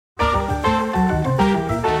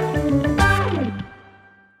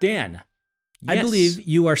Dan, I Yes. believe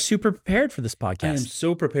you are super prepared for this podcast. I am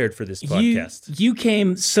so prepared for this podcast. You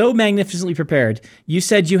came so magnificently prepared. You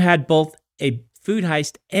said you had both a food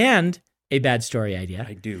heist and a bad story idea.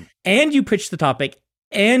 I do. And you pitched the topic,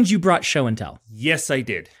 and you brought show and tell. Yes, I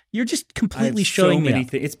did. You're just I completely have showing so me many up.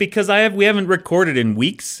 things. It's because we haven't recorded in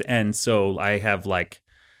weeks, and so I have like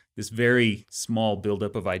this very small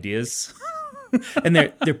buildup of ideas. And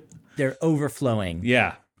they're overflowing.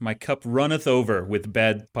 Yeah, my cup runneth over with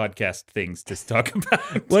bad podcast things to talk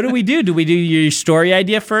about. What do we do? Do we do your story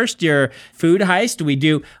idea first? Your food heist? Do we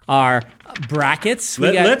do our brackets?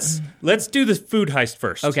 Let's do the food heist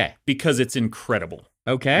first. Okay. Because it's incredible.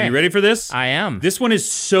 Okay. Are you ready for this? I am. This one is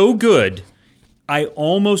so good. I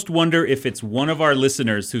almost wonder if it's one of our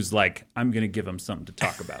listeners who's like, I'm going to give them something to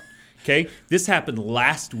talk about. Okay? This happened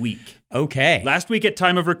last week. Okay. Last week at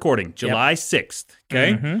time of recording, July 6th.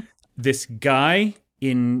 Okay? Mm-hmm. This guy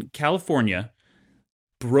in California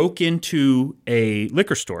broke into a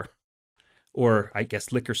liquor store, or I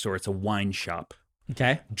guess liquor store, it's a wine shop,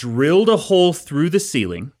 Okay. drilled a hole through the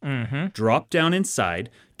ceiling, Mm-hmm. dropped down inside,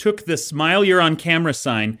 took the smile you're on camera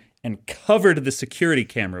sign and covered the security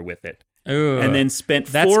camera with it. Ooh. And then spent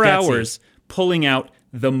That's 4 gutsy. hours pulling out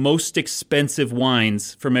the most expensive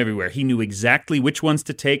wines from everywhere. He knew exactly which ones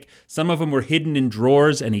to take. Some of them were hidden in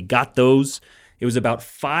drawers, and he got those. It was about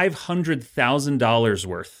 $500,000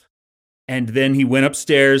 worth. And then he went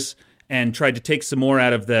upstairs and tried to take some more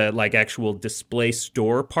out of the actual display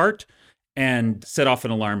store part and set off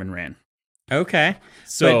an alarm and ran. Okay.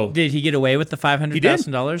 So but did he get away with the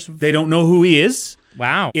 $500,000? they don't know who he is.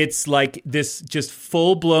 Wow. It's like this just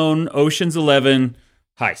full-blown Ocean's 11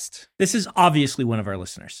 heist. This is obviously one of our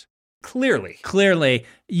listeners. Clearly. Clearly,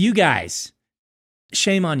 you guys,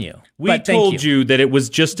 shame on you. We But thank told you that it was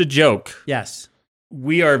just a joke. Yes.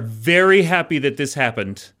 We are very happy that this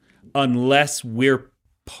happened, unless we're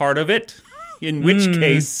part of it, in which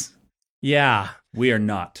case Yeah. we are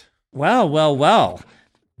not. Well.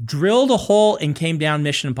 Drilled a hole and came down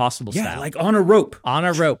Mission Impossible Yeah, style. like on a rope. On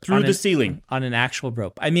a rope. Through on the ceiling. On an actual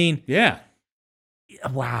rope. I mean, Yeah.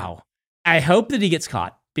 wow. I hope that he gets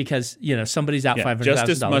caught because, somebody's out $500,000.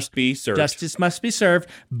 Justice must be served. Justice must be served.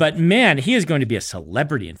 But man, he is going to be a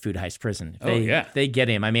celebrity in food heist prison. If they get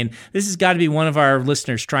him. I mean, this has got to be one of our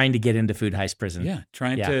listeners trying to get into food heist prison. Yeah,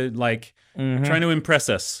 trying Yeah. to trying to impress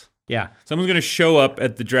us. Yeah. Someone's going to show up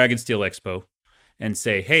at the Dragonsteel Expo and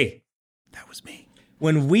say, "Hey, that was me."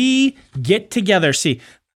 When we get together,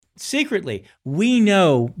 secretly, we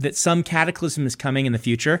know that some cataclysm is coming in the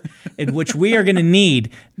future in which we are going to need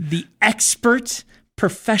the expert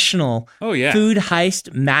professional food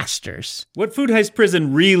heist masters. What food heist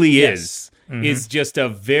prison really is just a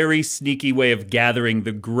very sneaky way of gathering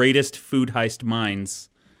the greatest food heist minds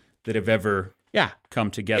that have ever come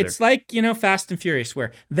together. It's like, Fast and Furious,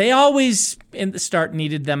 where they always, in the start,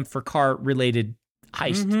 needed them for car-related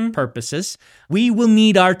heist purposes. We will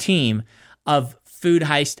need our team of food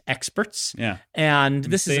heist experts. Yeah. And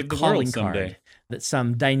this is a Save the calling world card someday. that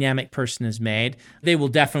some dynamic person has made. They will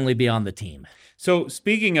definitely be on the team. So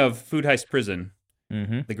speaking of food heist prison,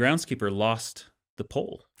 the groundskeeper lost the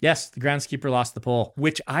pole. Yes, the groundskeeper lost the pole.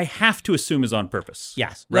 Which I have to assume is on purpose.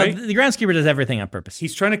 Yes. Right? Well, the groundskeeper does everything on purpose.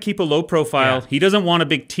 He's trying to keep a low profile. Yeah. He doesn't want a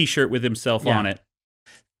big T-shirt with himself on it.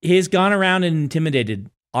 He's gone around and intimidated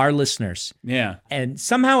our listeners. Yeah. And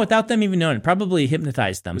somehow, without them even knowing, probably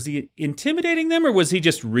hypnotized them. Was he intimidating them, or was he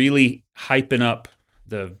just really hyping up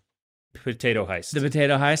the potato heist? The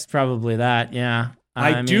potato heist? Probably that, yeah.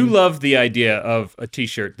 I do love the idea of a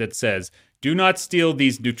T-shirt that says, "Do not steal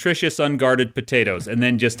these nutritious, unguarded potatoes," and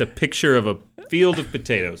then just a picture of a field of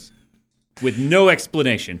potatoes with no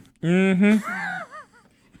explanation.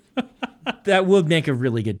 That would make a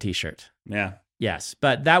really good T-shirt. Yeah. Yes,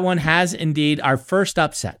 but that one has indeed our first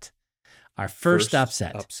upset. Our first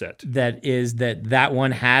upset. That is that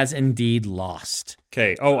one has indeed lost.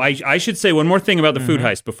 Okay. Oh, I should say one more thing about the food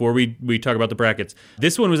heist before we talk about the brackets.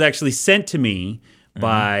 This one was actually sent to me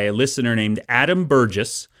by a listener named Adam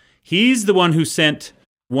Burgess. He's the one who sent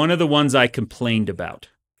one of the ones I complained about.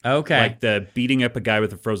 Okay. Like the beating up a guy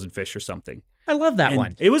with a frozen fish or something. I love that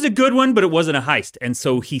one. It was a good one, but it wasn't a heist. And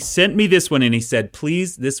so he sent me this one and he said,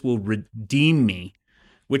 "Please, this will redeem me."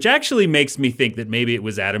 Which actually makes me think that maybe it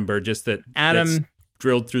was Adam Burgess that's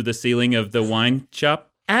drilled through the ceiling of the wine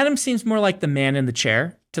shop. Adam seems more like the man in the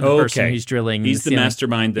chair to the person who's drilling. He's the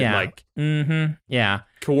mastermind that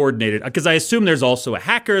coordinated. Because I assume there's also a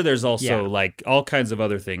hacker. There's also all kinds of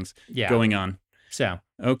other things going on. So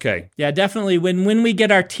okay, yeah, definitely. When we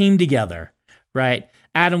get our team together, right?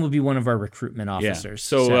 Adam will be one of our recruitment officers.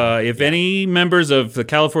 Yeah. So if any members of the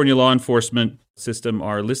California law enforcement system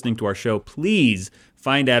are listening to our show, please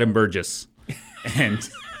find Adam Burgess and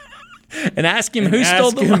And ask him who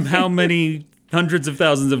stole the ask him wine. how many hundreds of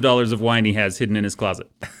thousands of dollars of wine he has hidden in his closet.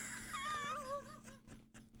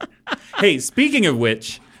 Hey, speaking of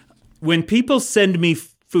which, when people send me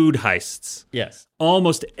food heists, Yes.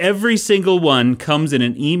 almost every single one comes in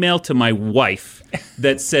an email to my wife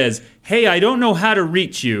that says, hey, I don't know how to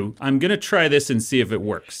reach you. I'm going to try this and see if it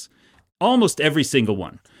works. Almost every single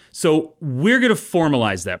one. So we're going to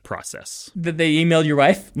formalize that process. Did they email your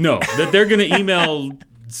wife? No, that they're going to email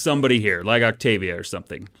somebody here, like Octavia or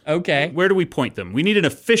something. Okay. Where do we point them? We need an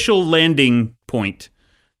official landing point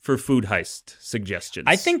for food heist suggestions.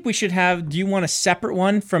 I think we should have, do you want a separate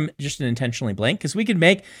one from just an intentionally blank? Because we could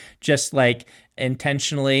make just like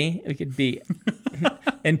intentionally, it could be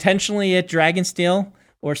intentionally at Dragonsteel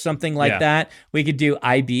or something like Yeah. that. We could do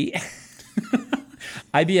IBS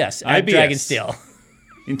at IBS. Dragonsteel.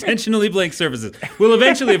 Intentionally blank services. We'll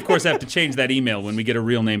eventually, of course, have to change that email when we get a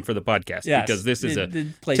real name for the podcast Yes. because this is The a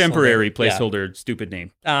placeholder. temporary Yeah. placeholder, stupid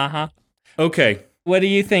name. Uh-huh. Okay, What do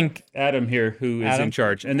you think? Adam here, who is Adam? in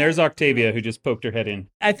charge. And there's Octavia, who just poked her head in.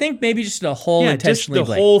 I think maybe just a whole Yeah, just intentionally the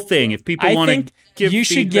blank. whole thing. If people I want to think give you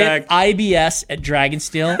should feedback. get IBS at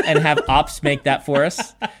Dragonsteel and have ops make that for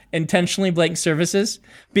us. Intentionally blank services.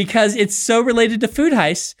 Because it's so related to food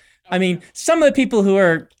heists. I mean, some of the people who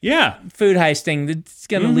are Yeah, food heisting, it's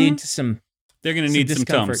going to lead to some they're going to need some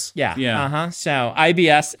discomfort. tums. Yeah. Yeah. Uh-huh. So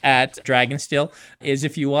IBS at Dragonsteel is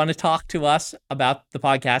if you want to talk to us about the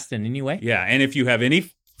podcast in any way. Yeah, and if you have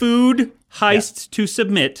any food heists to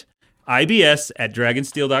submit, IBS at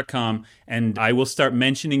dragonsteel.com, and I will start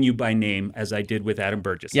mentioning you by name as I did with Adam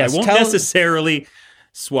Burgess. Yes, I won't tell- necessarily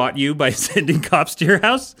swat you by sending cops to your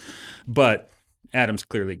house, but Adam's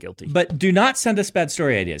clearly guilty. But do not send us bad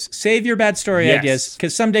story ideas. Save your bad story Yes. ideas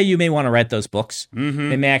because someday you may want to write those books.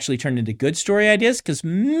 They may actually turn into good story ideas because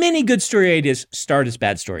many good story ideas start as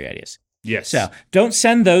bad story ideas. Yes. So don't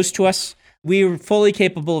send those to us. We're fully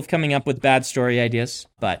capable of coming up with bad story ideas,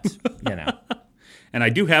 but, you know. And I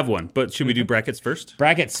do have one, but should we do brackets first?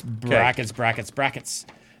 Brackets.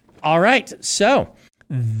 All right. So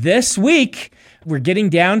this week, we're getting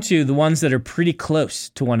down to the ones that are pretty close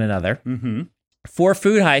to one another. Mm-hmm. For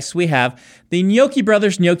food heists, we have the Gnocchi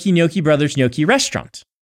Brothers Gnocchi Restaurant.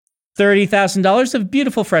 $30,000 of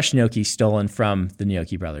beautiful fresh gnocchi stolen from the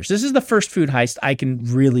Gnocchi Brothers. This is the first food heist I can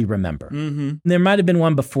really remember. Mm-hmm. There might have been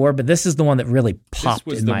one before, but this is the one that really popped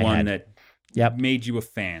This was in the my one head. that Yep. made you a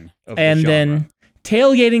fan of And the genre. then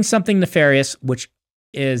tailgating something nefarious, which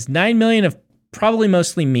is $9 million of probably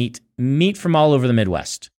mostly meat from all over the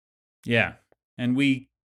Midwest. Yeah. And we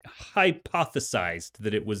hypothesized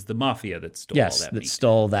that it was the mafia that stole all Yes, that that meat.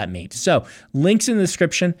 stole that meat. So links in the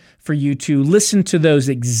description for you to listen to those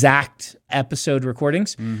exact episode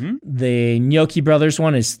recordings. Mm-hmm. The Gnocchi Brothers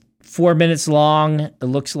one is 4 minutes long, it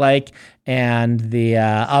looks like. And the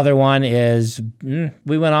other one is,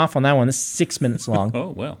 we went off on that one. This is 6 minutes long. Oh,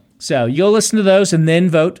 well. So you'll listen to those and then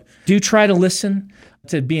vote. Do try to listen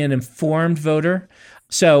to be an informed voter.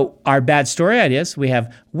 So our bad story ideas, we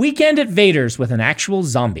have Weekend at Vader's with an actual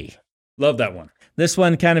zombie. Love that one. This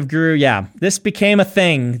one kind of grew, this became a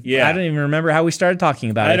thing. Yeah. I don't even remember how we started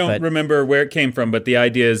talking about it. I don't but remember where it came from, but the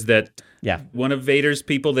idea is that yeah. one of Vader's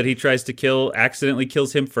people that he tries to kill accidentally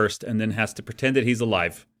kills him first and then has to pretend that he's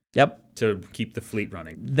alive Yep. to keep the fleet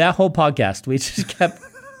running. That whole podcast, we just kept,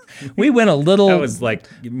 we went a little, That was like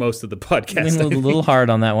most of the podcast. went a little hard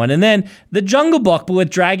on that one. And then The Jungle Book, but with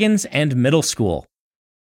dragons and middle school.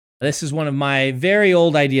 This is one of my very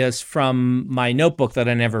old ideas from my notebook that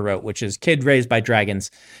I never wrote, which is Kid Raised by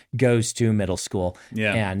Dragons goes to middle school.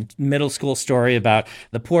 Yeah. And middle school story about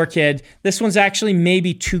the poor kid. This one's actually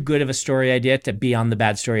maybe too good of a story idea to be on the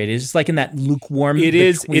bad story ideas. It's like in that lukewarm It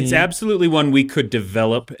is. between- It's absolutely one we could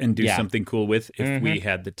develop and do Yeah. something cool with if we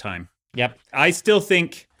had the time. Yep. I still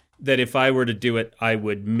think that if I were to do it, I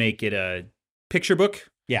would make it a picture book.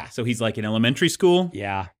 Yeah. So he's like in elementary school,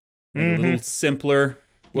 Yeah. like a little simpler.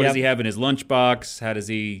 What Yep. does he have in his lunchbox? How does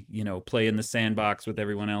he, play in the sandbox with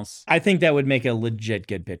everyone else? I think that would make a legit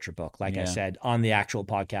good picture book, like I Yeah. said on the actual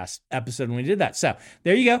podcast episode when we did that. So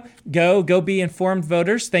there you go. Go be informed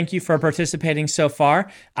voters. Thank you for participating so far.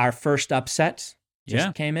 Our first upset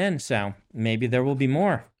just came in, so maybe there will be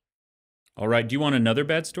more. All right. Do you want another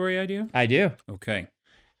bad story idea? I do. Okay.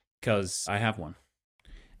 Because I have one.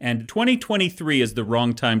 And 2023 is the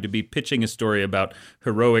wrong time to be pitching a story about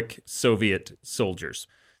heroic Soviet soldiers.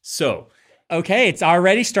 So, Okay, it's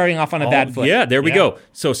already starting off on a bad foot. yeah, there we go.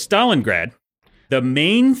 So, Stalingrad, the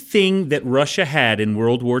main thing that Russia had in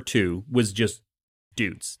World War II was just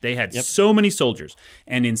dudes. They had so many soldiers.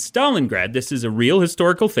 And in Stalingrad, this is a real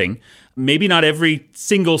historical thing. Maybe not every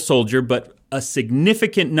single soldier, but a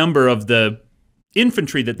significant number of the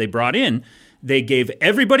infantry that they brought in, they gave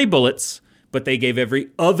everybody bullets, but they gave every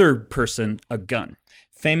other person a gun.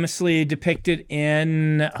 Famously depicted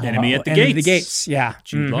in Enemy at the Gates. Yeah.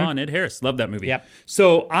 Jude Law and Ed Harris. Love that movie. Yep.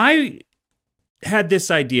 So I had this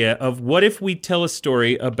idea of what if we tell a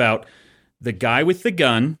story about the guy with the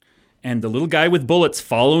gun and the little guy with bullets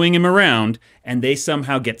following him around, and they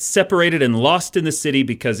somehow get separated and lost in the city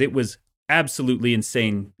because it was absolutely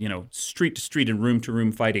insane, street to street and room to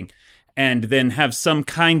room fighting, and then have some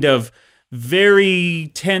kind of very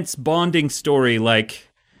tense bonding story like,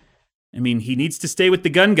 he needs to stay with the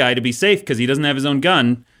gun guy to be safe because he doesn't have his own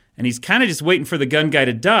gun, and he's kind of just waiting for the gun guy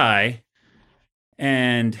to die.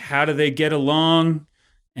 And how do they get along?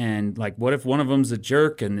 And what if one of them's a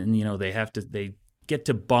jerk and they get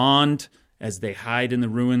to bond as they hide in the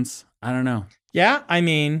ruins? I don't know. Yeah,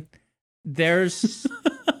 there's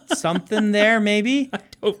something there maybe. I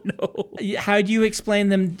don't know. How do you explain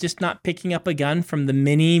them just not picking up a gun from the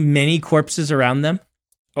many corpses around them?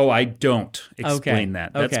 Oh, I don't explain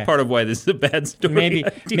that. That's part of why this is a bad story.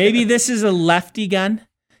 Maybe this is a lefty gun.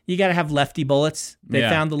 You got to have lefty bullets. They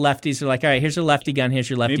found the lefties. They're like, all right, here's your lefty gun. Here's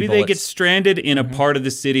your lefty bullets. Maybe they get stranded in a part of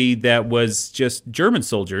the city that was just German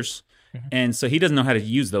soldiers. And so he doesn't know how to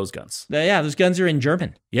use those guns. Yeah, those guns are in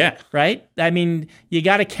German. Yeah. Right? You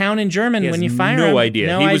got to count in German when you fire them. No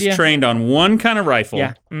idea. He was trained on one kind of rifle.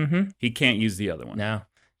 Yeah. He can't use the other one. No.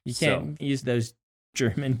 You can't use those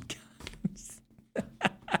German guns.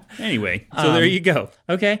 Anyway, so there you go.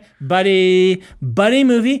 Okay. Buddy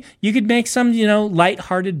movie. You could make some,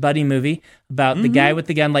 lighthearted buddy movie about the guy with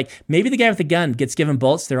the gun. Like maybe the guy with the gun gets given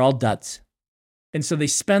bullets. They're all duds. And so they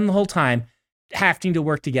spend the whole time having to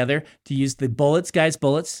work together to use the guy's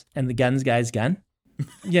bullets and the guy's gun,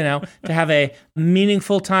 to have a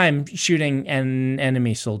meaningful time shooting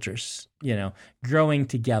enemy soldiers, growing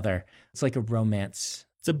together. It's like a romance.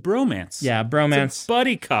 It's a bromance. Yeah, bromance. It's a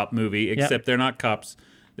buddy cop movie, except they're not cops.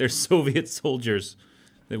 They're Soviet soldiers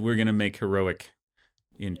that we're going to make heroic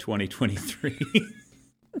in 2023.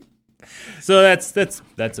 So that's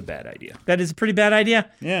a bad idea. That is a pretty bad idea.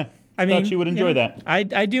 Yeah. I thought you would enjoy that.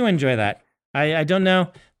 I do enjoy that. I don't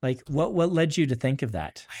know, what led you to think of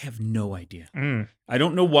that? I have no idea. I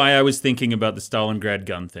don't know why I was thinking about the Stalingrad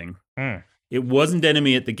gun thing. It wasn't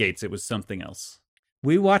Enemy at the Gates. It was something else.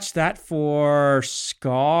 We watched that for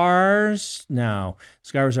Scar's. No,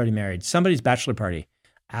 Scar was already married. Somebody's bachelor party.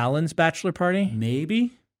 Alan's bachelor party?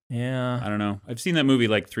 Maybe? Yeah. I don't know. I've seen that movie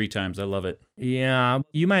 3 times. I love it. Yeah.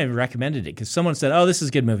 You might have recommended it because someone said, oh, this is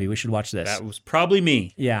a good movie. We should watch this. That was probably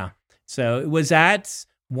me. Yeah. So it was at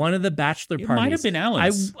one of the bachelor parties. It might have been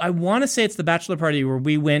Alan's. I want to say it's the bachelor party where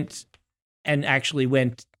we went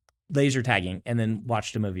laser tagging and then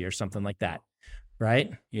watched a movie or something like that. Right?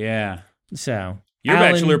 Yeah. So your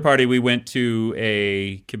bachelor party, we went to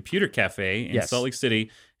a computer cafe in Salt Lake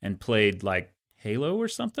City and played Halo or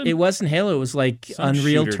something. It wasn't Halo. It was some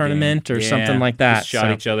Unreal Tournament or something like that. Just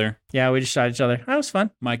shot each other. Yeah, we just shot each other. That was fun.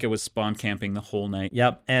 Micah was spawn camping the whole night.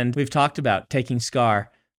 Yep. And we've talked about taking Scar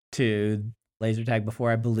to laser tag before,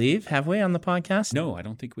 I believe. Have we on the podcast? No, I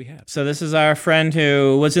don't think we have. So this is our friend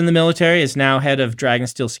who was in the military, is now head of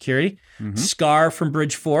Dragonsteel Security. Scar from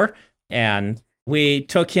Bridge 4. And we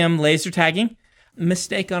took him laser tagging.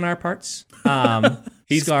 Mistake on our parts.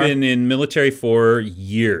 He's been in military for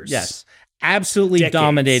years. Yes. Absolutely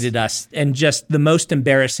dominated us in just the most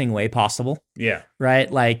embarrassing way possible. Yeah.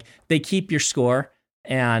 Right? They keep your score.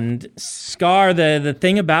 And Scar, the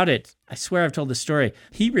thing about it, I swear I've told this story,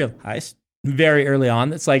 he realized very early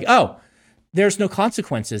on, it's there's no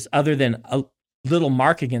consequences other than a little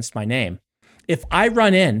mark against my name. If I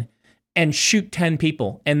run in and shoot 10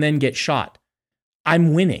 people and then get shot,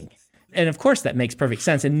 I'm winning. And of course that makes perfect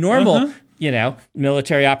sense. In normal,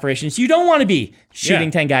 military operations, you don't want to be shooting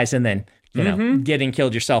 10 guys and then getting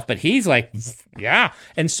killed yourself. But he's yeah.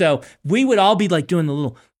 And so we would all be doing the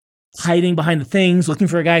little hiding behind the things, looking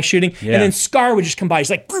for a guy shooting. Yeah. And then Scar would just come by. He's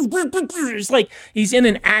it's he's in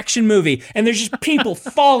an action movie and there's just people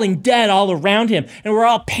falling dead all around him. And we're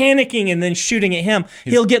all panicking and then shooting at him.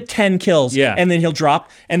 He'll get 10 kills and then he'll drop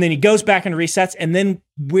and then he goes back and resets and then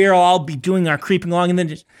we'll all be doing our creeping along and then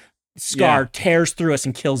just Scar tears through us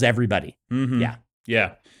and kills everybody. Yeah.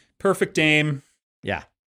 Yeah. Perfect aim. Yeah.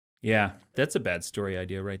 Yeah. That's a bad story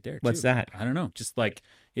idea right there, too. What's that? I don't know. Just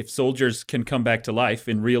if soldiers can come back to life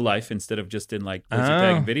in real life instead of just in laser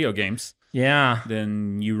tag and video games. Yeah.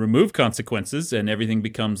 Then you remove consequences and everything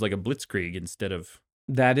becomes like a blitzkrieg instead of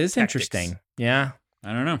That is tactics. Interesting. Yeah.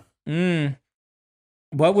 I don't know.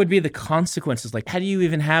 What would be the consequences? Like, how do you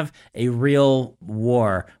even have a real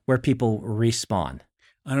war where people respawn?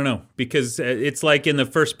 I don't know, because it's like in the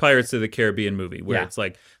first Pirates of the Caribbean movie, where Yeah. it's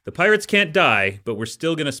like, the pirates can't die, but we're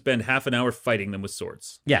still going to spend half an hour fighting them with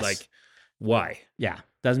swords. Yes. Like, why? Yeah,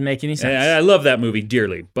 doesn't make any And sense. I love that movie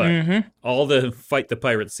dearly, but Mhm. all the fight the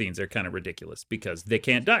pirate scenes are kind of ridiculous because they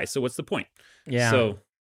can't die, so what's the point? Yeah. So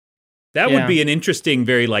that Yeah. would be an interesting,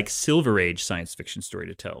 very like Silver Age science fiction story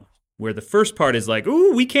to tell, where the first part is like,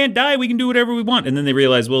 ooh, we can't die, we can do whatever we want. And then they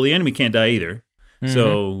realize, well, the enemy can't die either.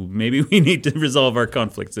 So maybe we need to resolve our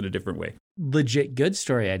conflicts in a different way. Legit good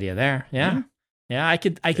story idea there. Yeah. Yeah, I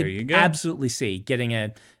could you go. absolutely see getting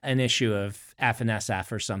an issue of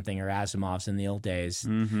F&SF or something, or Asimov's in the old days,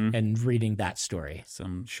 and reading that story.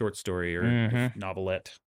 Some short story or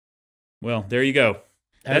novelette. Well, there you go.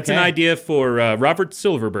 That's an Okay. idea for Robert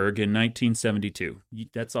Silverberg in 1972.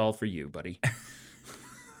 That's all for you, buddy.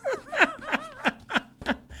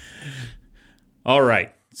 All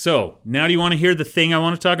right. So now do you want to hear the thing I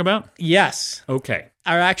want to talk about? Yes. Okay.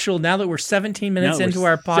 Our actual, now that we're 17 minutes Now into we're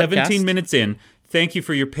our podcast. 17 minutes in. Thank you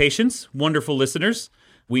for your patience, wonderful listeners.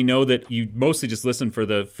 We know that you mostly just listen for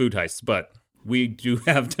the food heists, but we do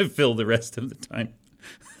have to fill the rest of the time.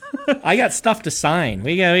 I got stuff to sign.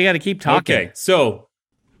 We got to keep talking. Okay, so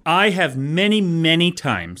I have many, many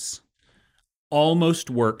times almost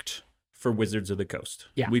worked for Wizards of the Coast.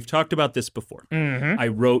 Yeah. We've talked about this before. I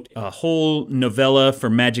wrote a whole novella for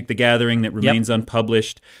Magic the Gathering that remains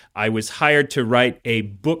unpublished. I was hired to write a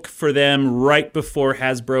book for them right before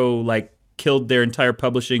Hasbro killed their entire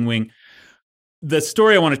publishing wing. The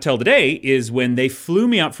story I want to tell today is when they flew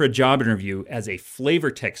me out for a job interview as a flavor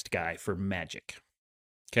text guy for Magic.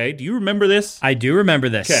 Okay, do you remember this? I do remember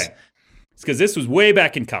this. Okay. It's because this was way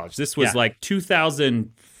back in college. This was Yeah. like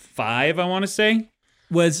 2005, I want to say,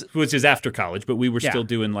 which is after college, but we were still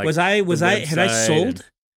doing like had I website sold? and-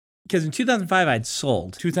 Because in 2005 I'd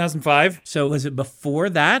sold. 2005? So was it before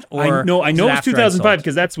that, or I know was it it was after I'd 2005 sold?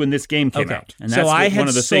 because that's when this game came Okay. out. And So that's I had one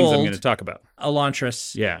of the things I'm sold- going to talk about.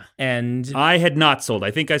 Elantris. Yeah. And I had not sold.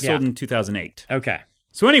 I think I sold Yeah. in 2008. okay.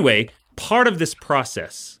 So anyway, part of this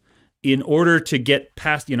process, in order to get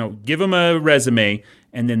past, give them a resume,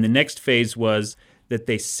 and then the next phase was that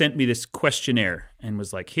they sent me this questionnaire and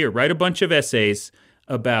was like, here, write a bunch of essays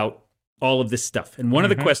about all of this stuff. And one of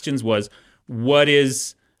the questions was, what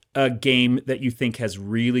is a game that you think has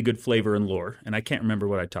really good flavor and lore? And I can't remember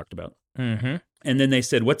what I talked about. Mm-hmm. And then they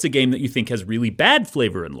said, what's a game that you think has really bad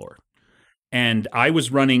flavor and lore? And I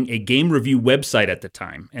was running a game review website at the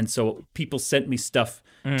time. And so people sent me stuff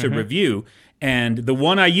to review. And the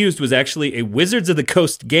one I used was actually a Wizards of the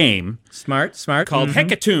Coast game Smart. called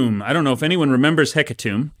Hecatomb. I don't know if anyone remembers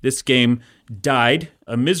Hecatomb. This game died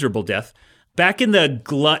a miserable death back in the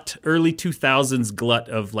early 2000s glut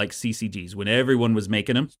of CCGs when everyone was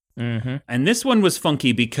making them. And this one was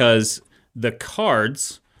funky because the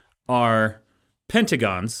cards are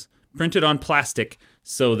pentagons printed on plastic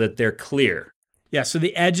so that they're clear. Yeah. So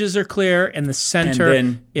the edges are clear, and the center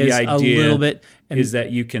And then is the a idea little bit. And is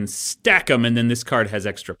that you can stack them, and then this card has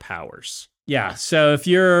extra powers. yeah. So if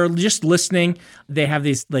you're just listening, they have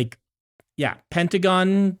these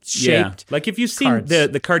pentagon shaped. Like if you've seen cards.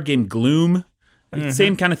 the card game Gloom,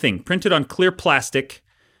 same kind of thing, printed on clear plastic.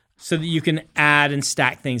 So that you can add and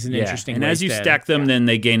stack things in interesting and ways. as you to- stack them, then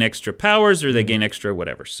they gain extra powers or they gain extra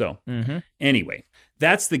whatever. So anyway,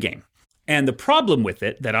 that's the game. And the problem with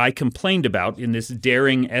it that I complained about in this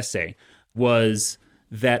daring essay was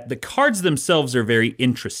that the cards themselves are very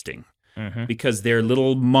interesting because they're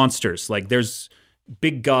little monsters. Like there's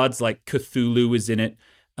big gods like Cthulhu is in it.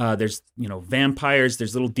 There's vampires.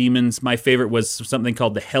 There's little demons. My favorite was something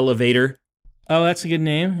called the Hellevator. Oh, that's a good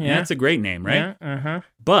name. Yeah. That's a great name, right? Yeah.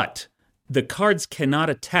 But the cards cannot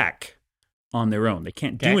attack on their own. They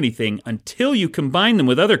can't do Okay. anything until you combine them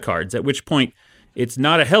with other cards, at which point it's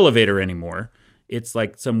not a Hellevator anymore. It's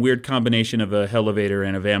like some weird combination of a Hellevator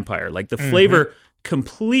and a vampire. Like the flavor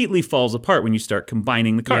completely falls apart when you start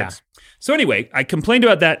combining the cards. So anyway, I complained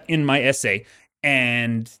about that in my essay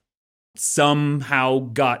and somehow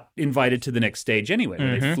got invited to the next stage anyway.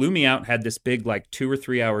 They flew me out, had this big 2 or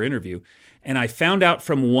 3 hour interview. And I found out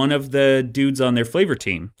from one of the dudes on their flavor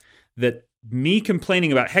team that me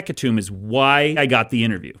complaining about Hecatomb is why I got the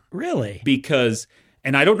interview. Really? Because,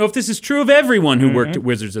 and I don't know if this is true of everyone who worked at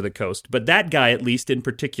Wizards of the Coast, but that guy, at least in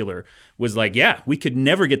particular, was like, yeah, we could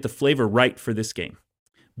never get the flavor right for this game.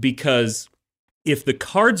 Because if the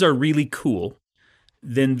cards are really cool,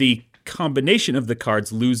 then the combination of the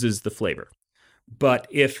cards loses the flavor. But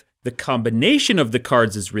if the combination of the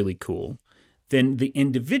cards is really cool, then the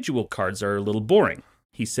individual cards are a little boring.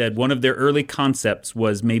 He said one of their early concepts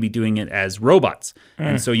was maybe doing it as robots.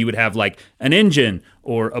 And so you would have like an engine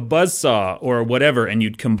or a buzzsaw or whatever, and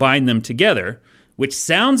you'd combine them together, which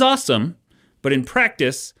sounds awesome, but in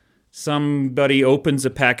practice, somebody opens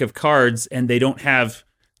a pack of cards and they don't have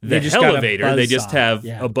the elevator. They just have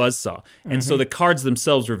a buzzsaw. And so the cards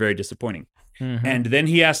themselves were very disappointing. And then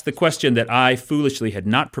he asked the question that I foolishly had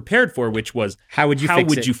not prepared for, which was, how would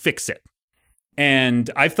you fix it? And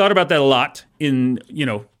I've thought about that a lot in,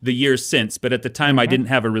 the years since, but at the time I didn't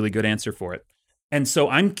have a really good answer for it. And so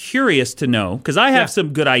I'm curious to know, because I have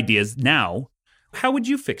some good ideas now, how would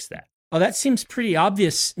you fix that? Oh, that seems pretty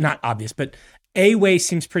obvious. Not obvious, but a way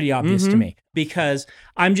seems pretty obvious to me, because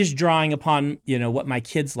I'm just drawing upon, what my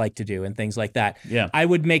kids like to do and things like that. Yeah. I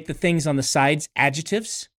would make the things on the sides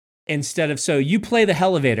adjectives instead of, so you play the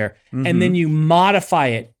elevator and then you modify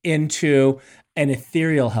it into an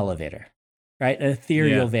ethereal elevator, right? An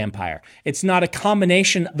ethereal vampire. It's not a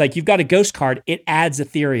combination, like you've got a ghost card, it adds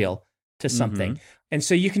ethereal to something. And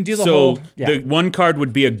so you can do the whole... the one card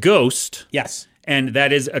would be a ghost. Yes. And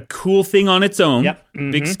that is a cool thing on its own. Yep.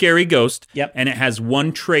 Big scary ghost. Yep. And it has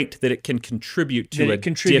one trait that it can contribute to a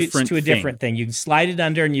different thing. You can slide it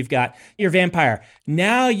under and you've got your vampire.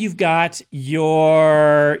 Now you've got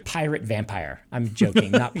your pirate vampire. I'm joking,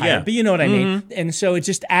 not pirate, but you know what I mean. And so it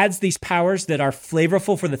just adds these powers that are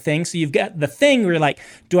flavorful for the thing. So you've got the thing where you're like,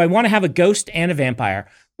 do I want to have a ghost and a vampire?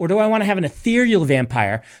 Or do I want to have an ethereal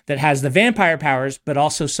vampire that has the vampire powers, but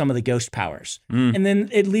also some of the ghost powers? And then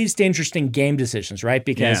it leads to interesting game decisions, right?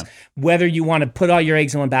 Because whether you want to put all your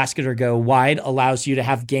eggs in one basket or go wide allows you to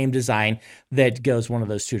have game design that goes one of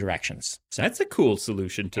those two directions. So that's a cool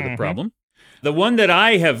solution to the problem. The one that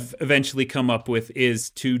I have eventually come up with is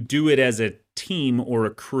to do it as a team or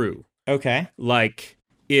a crew. Okay. Like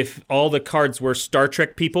if all the cards were Star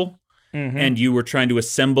Trek people and you were trying to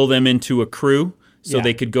assemble them into a crew, so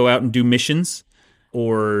they could go out and do missions,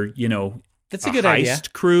 or, that's a good idea.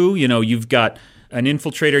 Heist crew. You've got an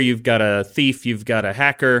infiltrator, you've got a thief, you've got a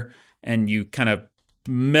hacker, and you kind of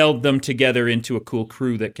meld them together into a cool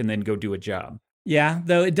crew that can then go do a job. Yeah,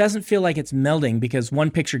 though it doesn't feel like it's melding because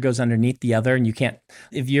one picture goes underneath the other and you can't,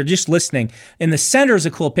 if you're just listening, in the center is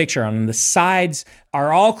a cool picture, on the sides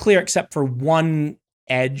are all clear except for one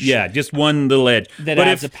edge. Yeah, just one little edge. That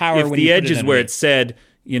adds a power if when the you edge put it is where underneath. it said,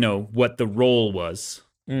 what the role was.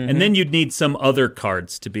 And then you'd need some other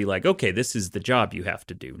cards to be like, okay, this is the job you have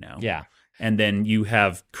to do now. Yeah. And then you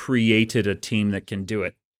have created a team that can do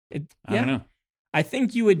it. I don't know. I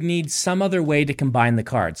think you would need some other way to combine the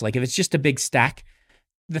cards. Like if it's just a big stack,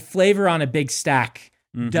 the flavor on a big stack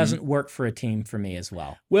doesn't work for a team for me as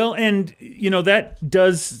well. Well, and, that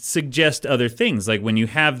does suggest other things. Like when you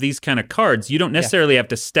have these kind of cards, you don't necessarily have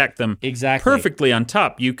to stack them perfectly on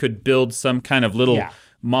top. You could build some kind of little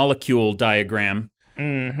molecule diagram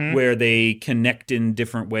where they connect in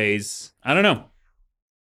different ways. I don't know.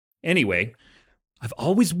 Anyway, I've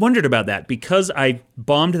always wondered about that because I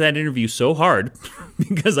bombed that interview so hard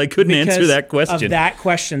because I couldn't answer that question. That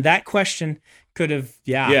question could have,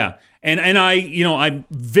 Yeah. And I'm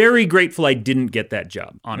very grateful I didn't get that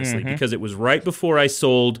job, honestly, because it was right before I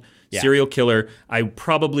sold Serial Killer. I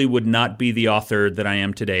probably would not be the author that I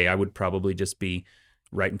am today. I would probably just be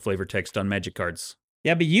writing flavor text on magic cards.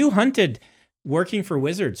 Yeah, but you hunted working for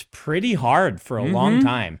Wizards pretty hard for a long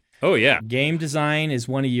time. Oh, yeah. Game design is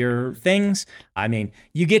one of your things. I mean,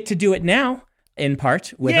 you get to do it now, in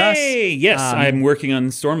part, with us. Yes, I'm working on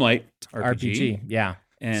Stormlight RPG. Yeah.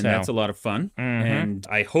 And that's a lot of fun. And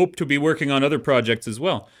I hope to be working on other projects as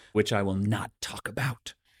well, which I will not talk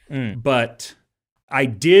about. But I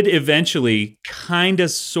did eventually kind of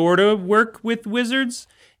sort of work with Wizards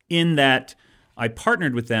in that I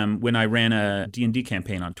partnered with them when I ran a D&D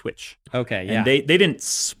campaign on Twitch. Okay, yeah. And they didn't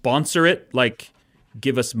sponsor it, like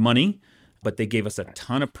give us money, but they gave us a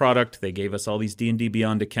ton of product. They gave us all these D&D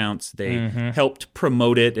Beyond accounts. They helped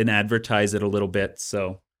promote it and advertise it a little bit.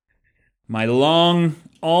 So my long,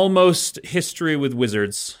 almost history with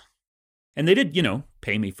Wizards. And they did,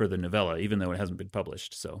 pay me for the novella, even though it hasn't been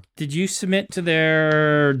published. So did you submit to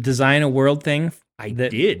their Design a World thing? I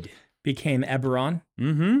did. Became Eberron?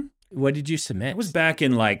 What did you submit? It was back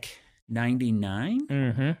in like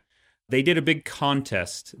 99. They did a big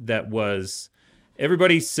contest that was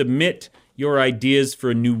everybody submit your ideas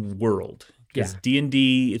for a new world. Because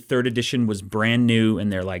D&D 3rd edition was brand new,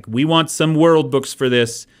 and they're like, we want some world books for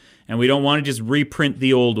this, and we don't want to just reprint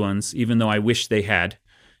the old ones, even though I wish they had.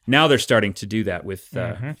 Now they're starting to do that with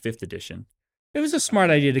 5th edition. It was a smart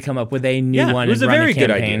idea to come up with a new one. It was and a run very campaign.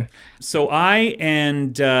 good idea. So I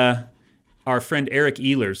and our friend Eric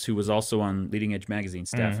Ehlers, who was also on Leading Edge magazine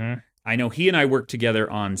staff, I know he and I worked together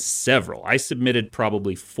on several. I submitted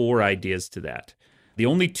probably 4 ideas to that. The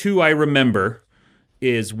only 2 I remember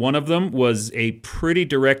is one of them was a pretty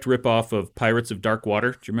direct ripoff of Pirates of Dark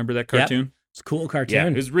Water. Do you remember that cartoon? It's a cool cartoon. Yeah,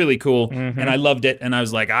 it was really cool, and I loved it. And I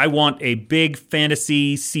was like, I want a big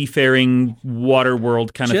fantasy seafaring water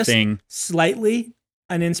world kind of Just thing. Slightly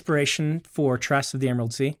an inspiration for Trust of the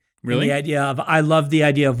Emerald Sea. Really? And the idea of, I love the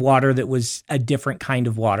idea of water that was a different kind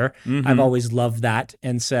of water. I've always loved that.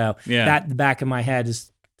 And so that in the back of my head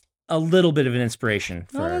is a little bit of an inspiration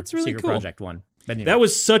for that's really Secret cool. Project 1. But anyway. That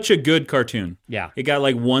was such a good cartoon. Yeah. It got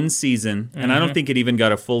like 1 season, and I don't think it even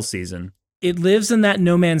got a full season. It lives in that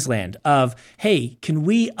no man's land of, hey, can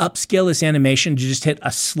we upscale this animation to just hit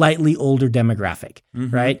a slightly older demographic,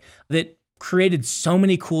 right? That created so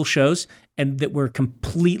many cool shows and that were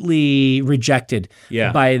completely rejected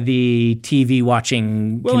by the TV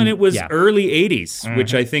watching. Well, and it was early 80s,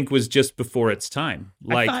 which I think was just before its time.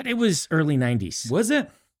 I thought it was early 90s. Was it?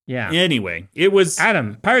 Yeah. Anyway, it was...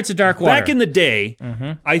 Adam, Pirates of Dark Water. Back in the day,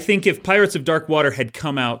 I think if Pirates of Dark Water had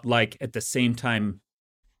come out like at the same time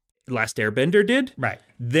Last Airbender did, right,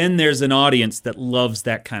 then there's an audience that loves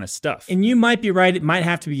that kind of stuff. And you might be right. It might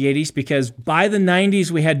have to be 80s because by the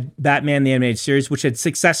 90s, we had Batman the Animated Series, which had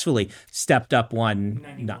successfully stepped up one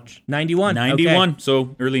notch. 91. Okay.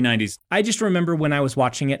 So early 90s. I just remember when I was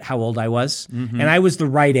watching it, how old I was. And I was the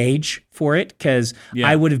right age for it because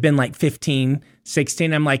I would have been like 15,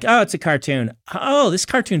 16. I'm like, oh, it's a cartoon. Oh, this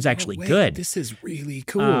cartoon's actually good. This is really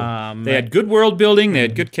cool. They had good world building. They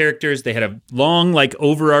had good characters. They had a long, like,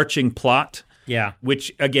 overarching plot. Yeah.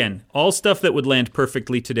 Which, again, all stuff that would land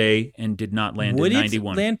perfectly today and did not land in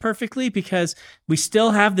 91. Would it land perfectly? Because we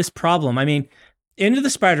still have this problem. I mean, Into the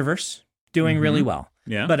Spider-Verse, doing really well.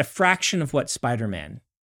 Yeah. But a fraction of what Spider-Man,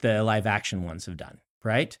 the live-action ones, have done,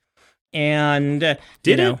 right? And,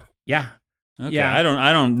 Did it? Yeah. Okay. Yeah. I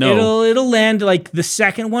don't know. It'll land, like, the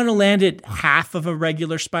second one will land at half of a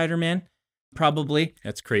regular Spider-Man, probably.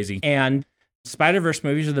 That's crazy. And Spider-Verse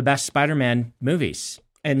movies are the best Spider-Man movies.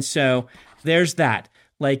 And so there's that.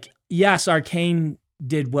 Like, yes, Arcane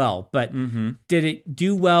did well, but did it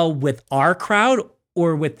do well with our crowd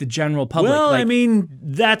or with the general public? Well, I mean,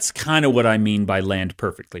 that's kind of what I mean by land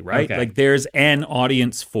perfectly, right? Okay. Like, there's an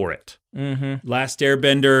audience for it. Last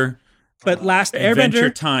Airbender, but Last Adventure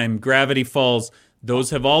Airbender, Time, Gravity Falls,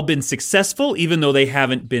 those have all been successful, even though they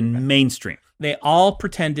haven't been mainstream. they all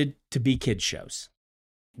pretended to be kids shows,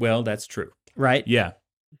 Well, that's true. right? Yeah.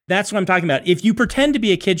 That's what I'm talking about. If you pretend to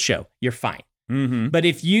be a kids show, you're fine. But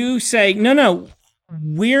if you say, no,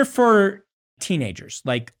 we're for teenagers,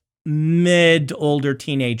 like mid to older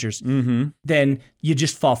teenagers, then you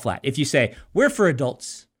just fall flat. If you say, we're for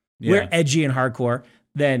adults, we're edgy and hardcore,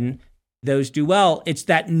 then those do well. It's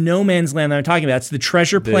that no man's land that I'm talking about. It's the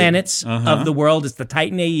treasure planets of the world. It's the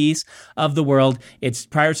Titan AEs of the world. It's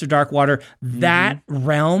Pirates of Dark Water. That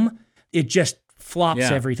realm, it just flops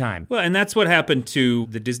every time. Well, and that's what happened to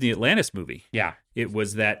the Disney Atlantis movie. Yeah. It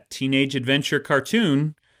was that teenage adventure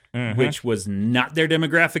cartoon, which was not their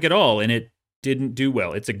demographic at all, and it didn't do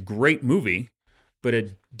well. It's a great movie, but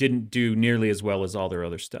it didn't do nearly as well as all their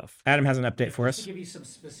other stuff. Adam has an update for us. To give you some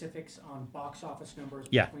specifics on box office numbers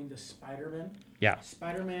Yeah. between the Spider-Man. Yeah.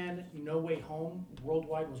 Spider-Man No Way Home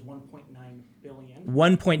worldwide was 1.9 billion.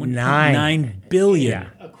 1.9. 9 billion. Yeah.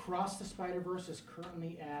 Across the Spider-Verse is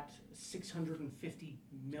currently at 650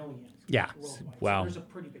 million. Yeah. Worldwide. Wow. So there's a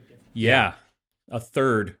pretty big difference. Yeah. A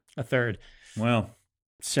third. A third. Well,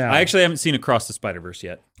 So I actually haven't seen Across the Spider-Verse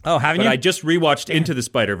yet. Oh, haven't But you? I just rewatched Into the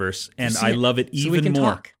Spider-Verse, and See I it. love it So we even can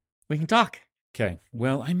more. talk. We can talk. Okay.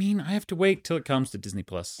 Well, I mean, I have to wait till it comes to Disney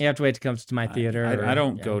Plus. You have to wait till it comes to my theater. I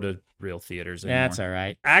don't go to real theaters anymore. That's all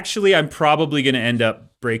right. Actually, I'm probably going to end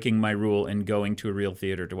up breaking my rule and going to a real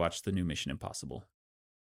theater to watch the new Mission Impossible,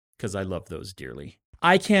 because I love those dearly.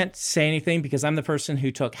 I can't say anything because I'm the person who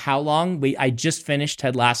took how long? I just finished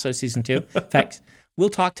Ted Lasso season 2. In fact, we'll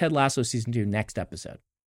talk Ted Lasso season 2 next episode.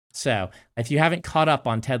 So if you haven't caught up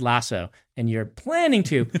on Ted Lasso and you're planning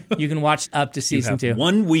to, you can watch up to season 2.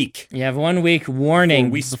 1 week. You have 1 week warning.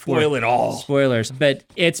 We before spoil it all. Spoilers. But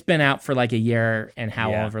it's been out for like a year and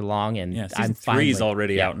however long. And Yeah, season I'm 3 is finally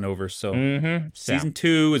already out and over. So So, season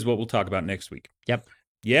 2 is what we'll talk about next week. Yep.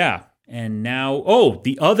 Yeah. And now,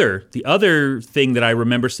 the other thing that I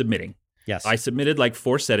remember submitting. Yes. I submitted like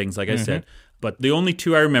 4 settings, like I said, but the only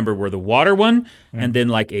 2 I remember were the water one and then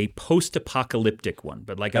like a post-apocalyptic one,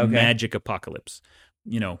 but like a magic apocalypse.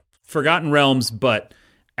 You know, Forgotten Realms, but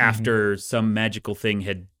after some magical thing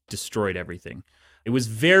had destroyed everything. It was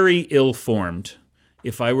very ill-formed.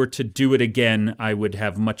 If I were to do it again, I would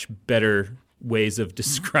have much better ways of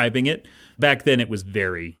describing it. Back then, it was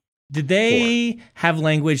very Did they have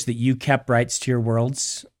language that you kept rights to your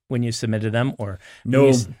worlds when you submitted them, or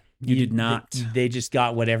No, you did not. They just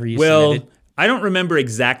got whatever you Well, submitted. I don't remember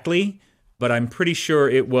exactly, but I'm pretty sure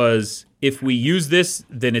it was, if we use this,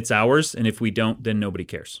 then it's ours, and if we don't, then nobody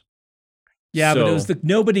cares. Yeah, but it was So- the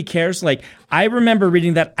nobody cares. Like, I remember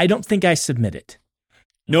reading that. I don't think I submitted.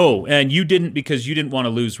 No, and you didn't, because you didn't want to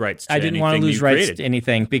lose rights to I didn't want to anything lose you rights created. to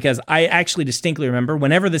anything because I actually distinctly remember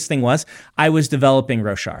whenever this thing was, I was developing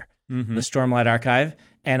Roshar, Mm-hmm. the Stormlight Archive,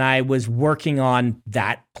 and I was working on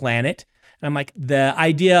that planet. And I'm like, the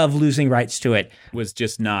idea of losing rights to it, Was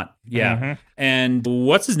just not, yeah. Mm-hmm. And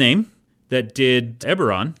what's his name that did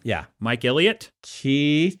Eberron? yeah. Mike Elliott?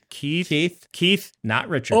 Keith, Keith? not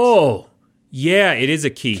Richards. Oh, yeah, it is a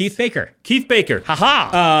Keith. Keith Baker. Keith Baker.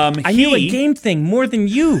 Haha. I knew a game thing more than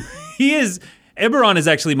you. He is, Eberron is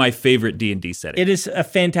actually my favorite D&D setting. It is a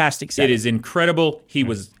fantastic It setting. is incredible. He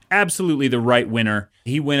was absolutely the right winner.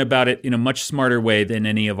 He went about it in a much smarter way than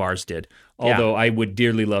any of ours did. Although I would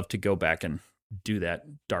dearly love to go back and do that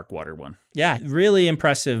Darkwater one. Yeah, really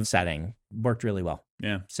impressive setting. Worked really well.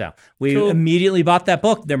 Yeah. So we Cool. immediately bought that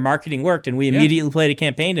book. Their marketing worked, and we immediately played a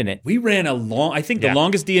campaign in it. We ran I think Yeah. the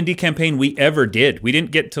longest D&D campaign we ever did. We didn't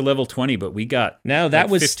get to level 20, but we got No, that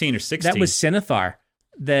like was 15 or 16. That was Cinethar.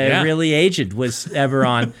 The Yeah. really aged was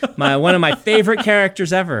Eberron. One of my favorite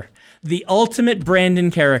characters ever. The ultimate Brandon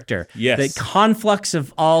character. Yes. The conflux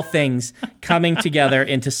of all things coming together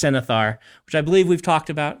into Cinethar, which I believe we've talked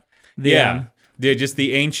about. They're just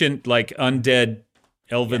the ancient, like, undead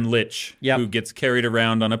elven lich Yep. who gets carried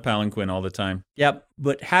around on a palanquin all the time. Yep.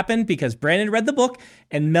 What happened because Brandon read the book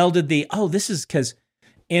and melded this is because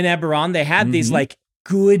in Eberron they had these like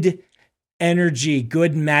good energy,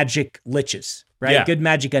 good magic liches, right? Yeah. Good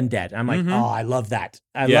magic undead. I'm like, oh, I love that.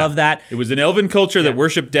 I Yeah. love that. It was an elven culture that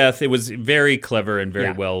worshipped death. It was very clever and very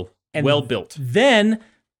Yeah. well And built. Then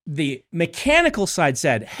the mechanical side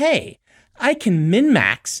said, hey, I can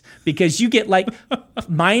min-max because you get like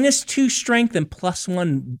 -2 strength and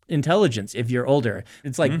 +1 intelligence if you're older.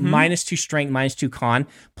 It's like -2 strength, -2 con,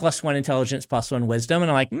 +1 intelligence, +1 wisdom. And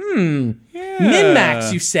I'm like,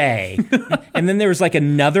 min-max, you say. And then there was like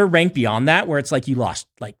another rank beyond that where it's like you lost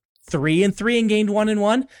like 3 and 3 and gained 1 and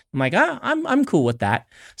 1. I'm like, I'm cool with that.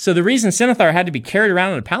 So the reason Cinethar had to be carried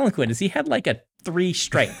around on a palanquin is he had like a 3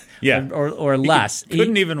 strength Yeah. or less.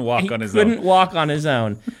 Couldn't even walk on his couldn't own. walk on his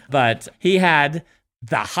own, but he had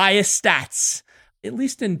the highest stats, at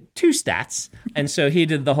least in 2 stats. And so he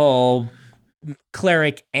did the whole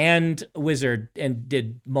cleric and wizard and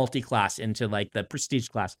did multi-class into like the prestige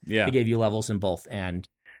class. Yeah. They gave you levels in both and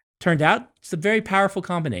turned out it's a very powerful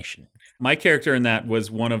combination. My character in that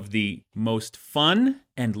was one of the most fun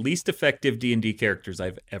and least effective D&D characters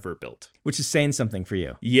I've ever built. Which is saying something for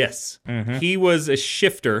you. Yes. He was a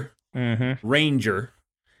shifter, ranger,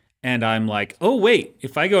 and I'm like, oh, wait,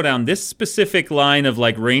 if I go down this specific line of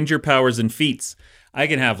like ranger powers and feats, I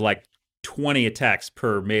can have like 20 attacks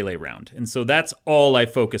per melee round. And so that's all I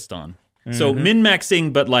focused on. So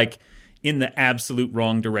min-maxing, but like in the absolute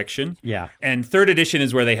wrong direction. Yeah. And 3rd edition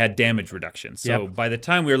is where they had damage reduction. So Yep. by the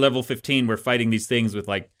time we were level 15, we're fighting these things with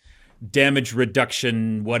like damage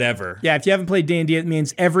reduction, whatever. Yeah, if you haven't played D&D, it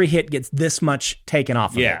means every hit gets this much taken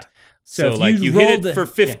off of Yeah. it. So if like you hit rolled it for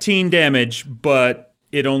 15 damage, but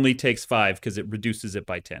it only takes 5 because it reduces it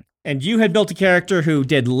by 10. and you had built a character who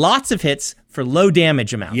did lots of hits for low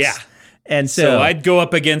damage amounts. Yeah. And So I'd go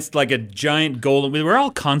up against like a giant golem. We were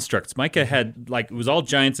all constructs. Micah had like, it was all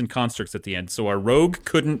giants and constructs at the end. So our rogue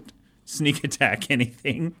couldn't sneak attack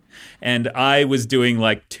anything. And I was doing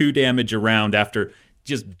like 2 damage a round after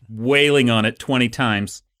just wailing on it 20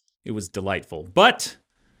 times. It was delightful. But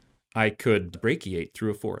I could brachiate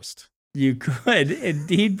through a forest. you could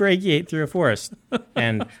indeed brachiate through a forest.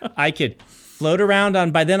 And I could float around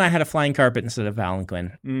on, by then I had a flying carpet instead of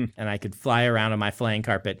palanquin. And I could fly around on my flying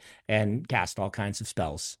carpet and cast all kinds of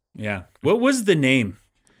spells. Yeah. What was the name?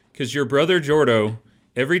 Because your brother Jordo,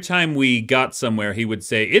 every time we got somewhere, he would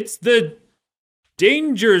say, it's the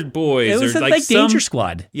Danger Boys. It was or like some- Danger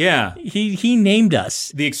Squad. Yeah. He named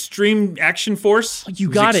us. The Extreme Action Force. You It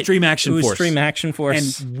was got Extreme it. Action It was Force. Extreme Action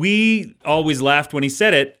Force. And we always laughed when he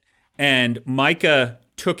said it, and Micah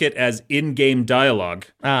took it as in-game dialogue.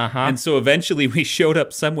 And so eventually we showed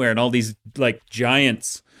up somewhere, and all these like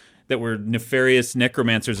giants that were nefarious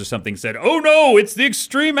necromancers or something said, "Oh no, it's the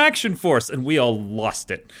Extreme Action Force," and we all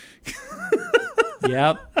lost it.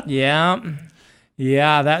 Yep. Yeah.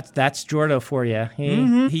 Yeah, that's Jordo for you.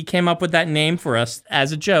 He came up with that name for us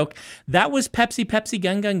as a joke. That was Pepsi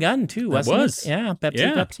Gun Gun Gun too, wasn't was. it? Yeah,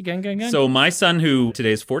 Pepsi Gun Gun Gun. So my son, who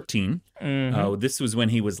today is 14, this was when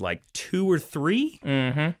he was like 2 or 3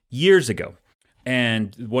 years ago.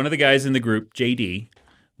 And one of the guys in the group, JD,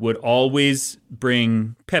 would always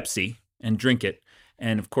bring Pepsi and drink it.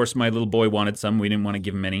 And of course, my little boy wanted some. We didn't want to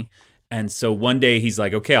give him any. And so one day he's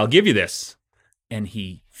like, okay, I'll give you this. And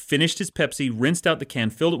he finished his Pepsi, rinsed out the can,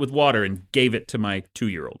 filled it with water, and gave it to my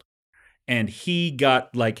 2-year-old. And he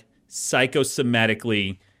got like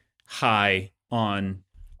psychosomatically high on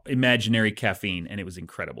imaginary caffeine, and it was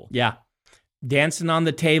incredible. Yeah. Dancing on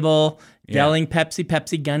the table, yelling Pepsi,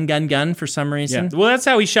 Pepsi, gun, gun, gun for some reason. Yeah. Well, that's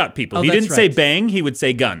how he shot people. Oh, He that's didn't say right. bang, he would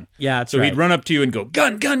say gun. Yeah, that's So right. he'd run up to you and go,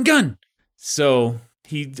 gun, gun, gun. So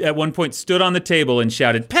he, at one point, stood on the table and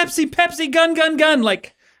shouted, Pepsi, Pepsi, gun, gun, gun.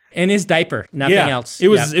 Like, In his diaper, nothing else. It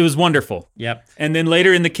was wonderful. Yep. And then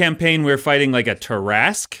later in the campaign, we were fighting like a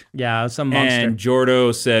Tarrasque. Yeah, some monster. And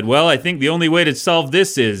Jordo said, well, I think the only way to solve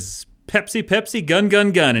this is Pepsi, Pepsi, gun,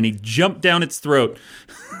 gun, gun. And he jumped down its throat.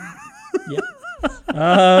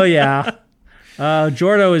 Oh, yeah.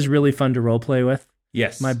 Jordo is really fun to role play with.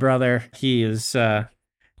 Yes. My brother, he is,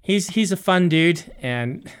 he's a fun dude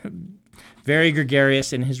and very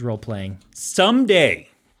gregarious in his role playing. Someday,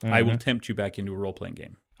 I will tempt you back into a role-playing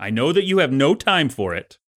game. I know that you have no time for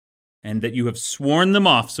it and that you have sworn them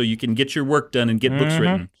off so you can get your work done and get books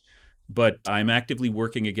written. But I'm actively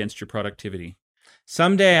working against your productivity.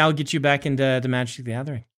 Someday I'll get you back into the Magic the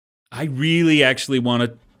Gathering. I really actually want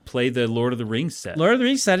to play the Lord of the Rings set. Lord of the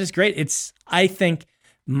Rings set is great. It's, I think,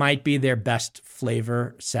 might be their best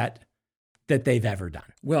flavor set that they've ever done.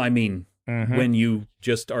 Well, I mean, when you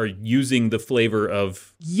just are using the flavor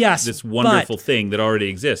of Yes, this wonderful but thing that already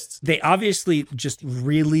exists. they obviously just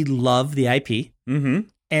really love the IP. Mm-hmm.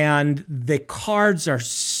 And the cards are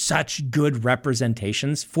such good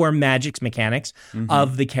representations for Magic's mechanics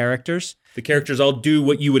of the characters. The characters all do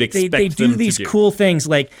what you would They expect do them these to do. cool things.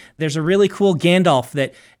 Like there's a really cool Gandalf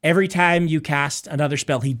that every time you cast another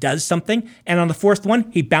spell, he does something. And on the fourth one,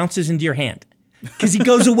 he bounces into your hand. Because he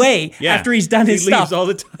goes away Yeah. after he's done his He leaves stuff. all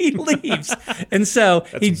the time. He leaves. And so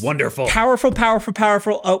he's wonderful. Powerful.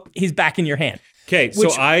 Oh, he's back in your hand. Okay, so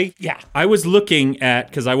Which- yeah. I was looking at,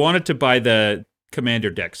 because I wanted to buy the commander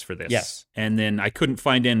decks for this. Yes. And then I couldn't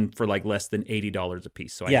find in for like less than $80 a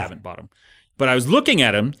piece, so I Yeah. haven't bought them. But I was looking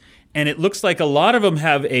at them, and it looks like a lot of them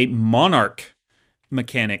have a monarch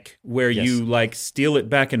mechanic where you like steal it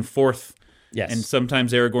back and forth. Yes. And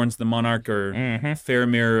sometimes Aragorn's the monarch or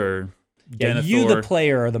Faramir or yeah, Denethor. you, the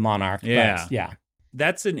player, or the monarch. Yeah. But, yeah.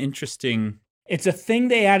 That's an interesting... It's a thing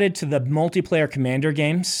they added to the multiplayer commander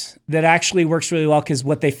games that actually works really well because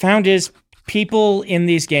what they found is people in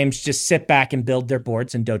these games just sit back and build their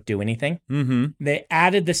boards and don't do anything. Mm-hmm. They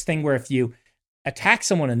added this thing where if you attack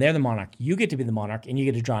someone and they're the monarch, you get to be the monarch and you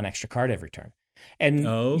get to draw an extra card every turn. And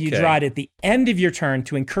Okay. you draw it at the end of your turn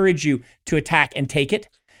to encourage you to attack and take it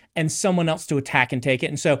and someone else to attack and take it.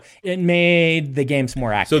 And so it made the games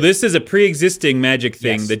more active. So this is a pre-existing Magic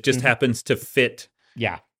thing Yes. that just happens to fit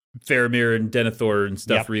yeah. Faramir and Denethor and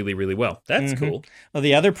stuff Yep. really, really well. That's cool. Well,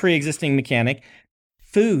 the other pre-existing mechanic,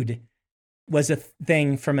 food, was a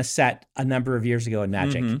thing from a set a number of years ago in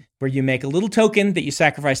Magic, where you make a little token that you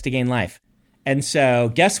sacrifice to gain life. And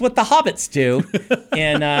so, guess what the hobbits do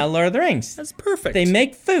in Lord of the Rings? That's perfect. They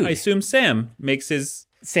make food. I assume Sam makes his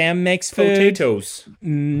Sam makes food. potatoes.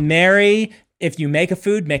 Mary, if you make a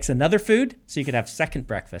food, makes another food, so you could have second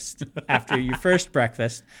breakfast after your first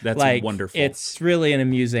breakfast. That's like, wonderful. It's really an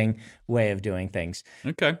amusing way of doing things.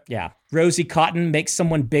 Okay. Yeah. Rosie Cotton makes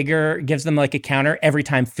someone bigger, gives them like a counter every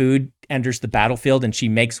time food enters the battlefield, and she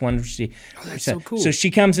makes one. That's so cool. So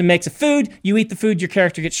she comes and makes a food. You eat the food, your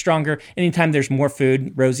character gets stronger. Anytime there's more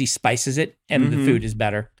food, Rosie spices it, and the food is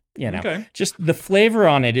better. You know, Okay. just the flavor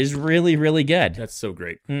on it is really, really good. That's so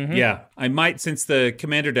great. Yeah. I might, since the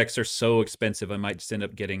commander decks are so expensive, I might just end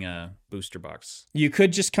up getting a booster box. You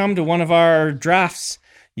could just come to one of our drafts.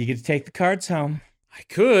 You get to take the cards home. I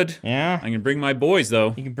could. Yeah. I can bring my boys,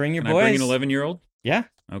 though. You can bring your Can boys. I bring an 11-year-old? Yeah.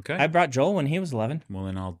 Okay. I brought Joel when he was 11. Well,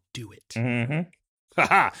 then I'll do it. Mm-hmm.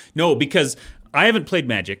 Haha. No, because I haven't played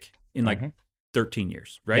Magic in like 13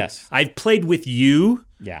 years, right? Yes. I've played with you,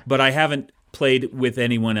 Yeah. but I haven't played with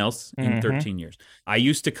anyone else in 13 years. I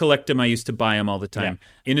used to collect them. I used to buy them all the time.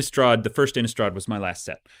 Innistrad, the first Innistrad was my last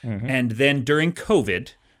set. And then during COVID,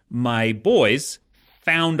 my boys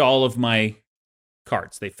found all of my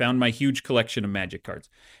cards. They found my huge collection of Magic cards.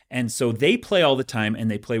 And so they play all the time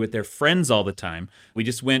and they play with their friends all the time. We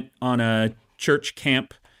just went on a church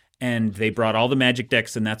camp and they brought all the Magic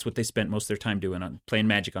decks, and that's what they spent most of their time doing, on playing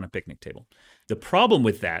Magic on a picnic table. The problem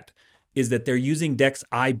with that is that they're using decks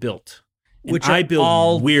I built. And Which I are build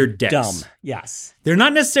all weird decks. dumb. Yes. They're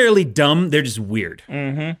not necessarily dumb, they're just weird.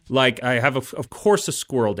 Mm-hmm. Like I have, of course, a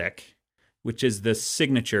squirrel deck, which is the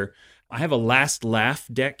signature. I have a Last Laugh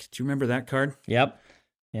deck. Do you remember that card? Yep.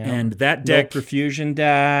 Yeah. And that No deck, perfusion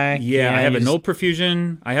deck. yeah, I have you a null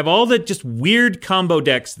perfusion. I have all the just weird combo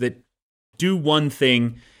decks that do one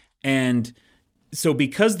thing. And so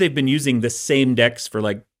because they've been using the same decks for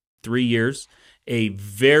like 3 years, a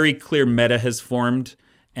very clear meta has formed,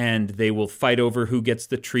 and they will fight over who gets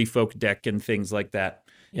the Tree Folk deck and things like that.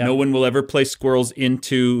 Yep. No one will ever play squirrels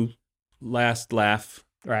into Last Laugh,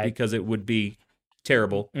 Right. because it would be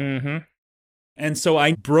terrible. Mm-hmm. And so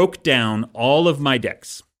I broke down all of my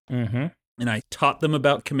decks. Mm-hmm. And I taught them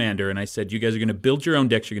about Commander, and I said, you guys are going to build your own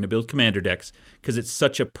decks. You're going to build Commander decks because it's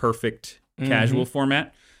such a perfect casual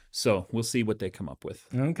format. So we'll see what they come up with.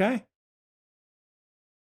 Okay.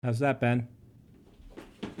 How's that, Ben?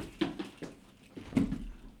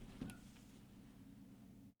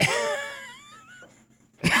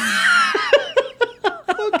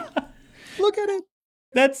 Look at it.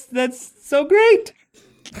 That's so great.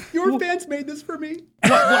 Your fans made this for me.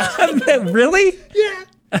 Really?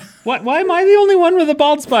 Yeah. Why am I the only one with a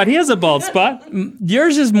bald spot? He has a bald spot.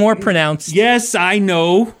 Yours is more pronounced. Yes, I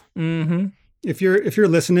know. If you're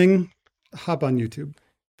listening, hop on YouTube.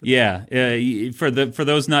 Yeah, for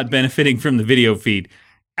those not benefiting from the video feed,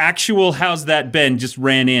 actual How's That Ben just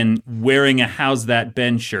ran in wearing a How's That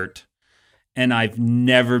Ben shirt, and I've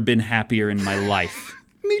never been happier in my life.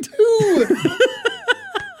 Me too.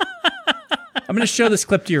 I'm going to show this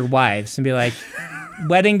clip to your wives and be like,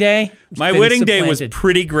 wedding day? My been wedding day was supplanted.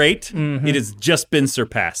 pretty great. It has just been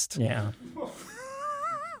surpassed. Yeah.